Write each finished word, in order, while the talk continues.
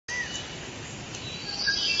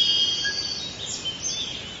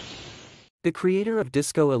The creator of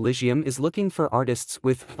Disco Elysium is looking for artists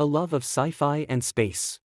with a love of sci-fi and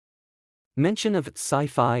space. Mention of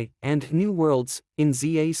sci-fi and new worlds in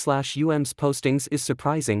ZA/UM's postings is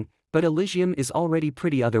surprising, but Elysium is already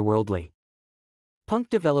pretty otherworldly. Punk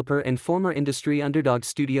developer and former industry underdog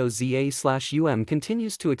studio ZA/UM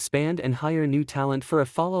continues to expand and hire new talent for a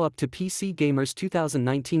follow-up to PC Gamer's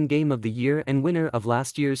 2019 Game of the Year and winner of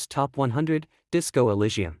last year's Top 100, Disco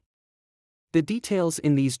Elysium. The details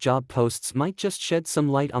in these job posts might just shed some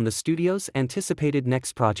light on the studio's anticipated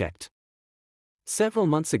next project. Several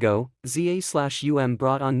months ago, ZA/UM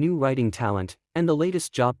brought on new writing talent, and the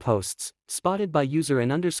latest job posts, spotted by user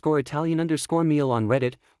 _Italian_meal on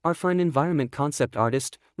Reddit, are for an environment concept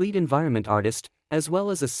artist, lead environment artist, as well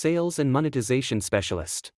as a sales and monetization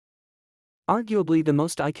specialist. Arguably the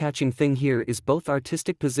most eye-catching thing here is both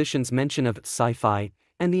artistic positions' mention of sci-fi,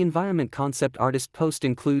 and the environment concept artist post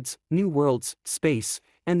includes new worlds, space,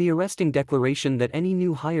 and the arresting declaration that any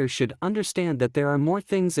new hire should understand that there are more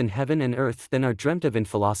things in heaven and earth than are dreamt of in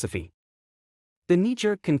philosophy. The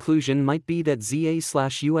knee-jerk conclusion might be that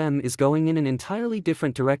ZA/UM is going in an entirely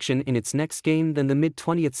different direction in its next game than the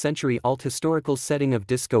mid-20th century alt-historical setting of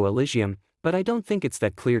Disco Elysium, but I don't think it's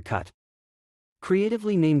that clear-cut.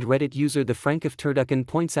 Creatively named Reddit user the Frankofturducken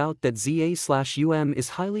points out that ZA/UM is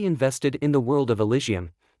highly invested in the world of Elysium.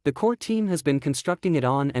 The core team has been constructing it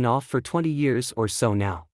on and off for 20 years or so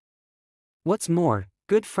now. What's more,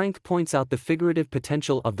 Good Frank points out the figurative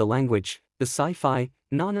potential of the language. The sci-fi,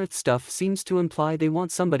 non-Earth stuff seems to imply they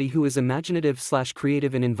want somebody who is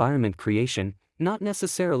imaginative/creative in environment creation, not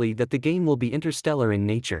necessarily that the game will be interstellar in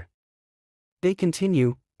nature. They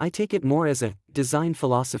continue, I take it more as a design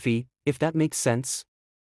philosophy, if that makes sense.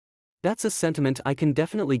 That's a sentiment I can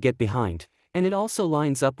definitely get behind, and it also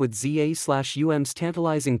lines up with ZA/UM's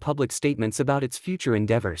tantalizing public statements about its future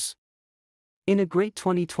endeavors. In a great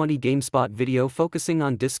 2020 GameSpot video focusing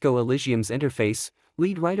on Disco Elysium's interface,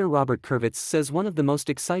 lead writer Robert Kurvitz says one of the most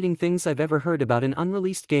exciting things I've ever heard about an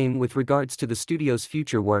unreleased game with regards to the studio's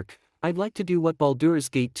future work, I'd like to do what Baldur's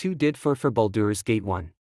Gate 2 did for Baldur's Gate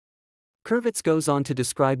 1. Kurvitz goes on to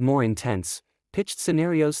describe more intense, pitched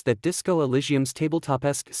scenarios that Disco Elysium's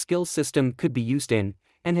tabletop-esque skill system could be used in,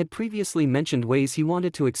 and had previously mentioned ways he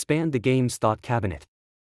wanted to expand the game's thought cabinet.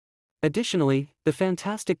 Additionally, the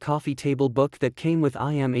fantastic coffee table book that came with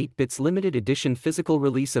I Am 8-Bit's limited edition physical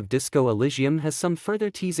release of Disco Elysium has some further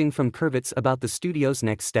teasing from Kurvitz about the studio's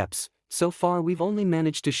next steps. So far we've only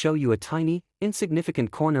managed to show you a tiny,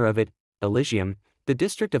 insignificant corner of it, Elysium, the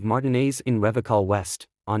district of Martinez in Revical West,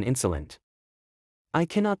 on Insolent. I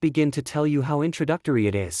cannot begin to tell you how introductory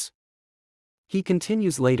it is. He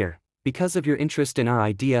continues later, because of your interest in our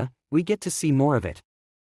idea, we get to see more of it.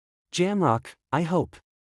 Jamrock, I hope.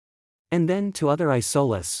 And then to other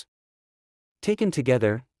isolas. Taken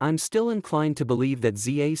together, I'm still inclined to believe that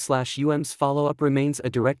ZA/UM's follow-up remains a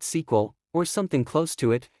direct sequel, or something close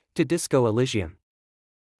to it, to Disco Elysium.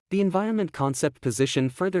 The environment concept position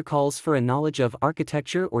further calls for a knowledge of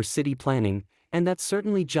architecture or city planning, and that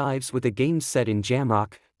certainly jives with a game set in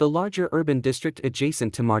Jamrock, the larger urban district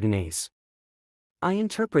adjacent to Martinez. I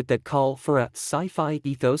interpret that call for a sci-fi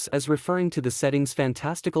ethos as referring to the setting's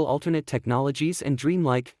fantastical alternate technologies and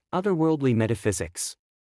dreamlike, otherworldly metaphysics.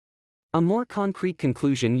 A more concrete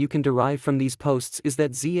conclusion you can derive from these posts is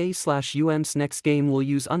that ZA/UM's next game will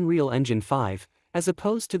use Unreal Engine 5, as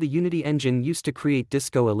opposed to the Unity engine used to create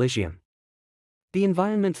Disco Elysium. The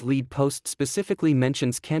environment lead post specifically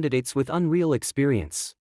mentions candidates with Unreal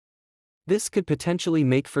experience. This could potentially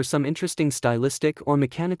make for some interesting stylistic or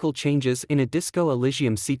mechanical changes in a Disco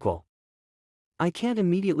Elysium sequel. I can't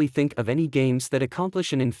immediately think of any games that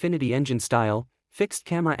accomplish an Infinity Engine style, fixed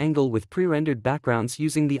camera angle with pre-rendered backgrounds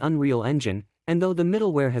using the Unreal Engine, and though the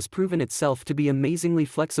middleware has proven itself to be amazingly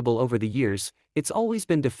flexible over the years, it's always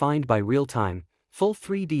been defined by real-time, full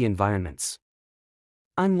 3D environments.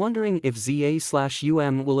 I'm wondering if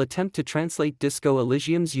ZA/UM will attempt to translate Disco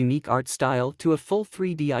Elysium's unique art style to a full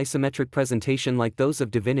 3D isometric presentation like those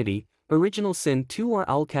of Divinity, Original Sin 2 or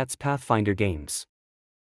Owlcat's Pathfinder games.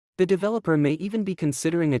 The developer may even be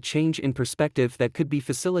considering a change in perspective that could be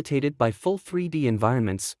facilitated by full 3D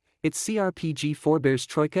environments. Its CRPG forebears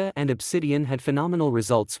Troika and Obsidian had phenomenal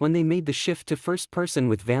results when they made the shift to first-person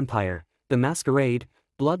with Vampire, The Masquerade,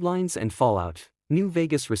 Bloodlines and Fallout, New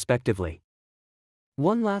Vegas respectively.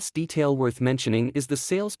 One last detail worth mentioning is the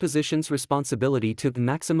sales position's responsibility to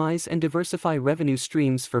maximize and diversify revenue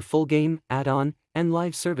streams for full game, add-on, and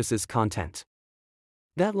live services content.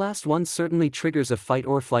 That last one certainly triggers a fight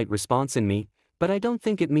or flight response in me, but I don't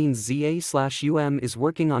think it means ZA/UM is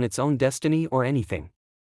working on its own destiny or anything.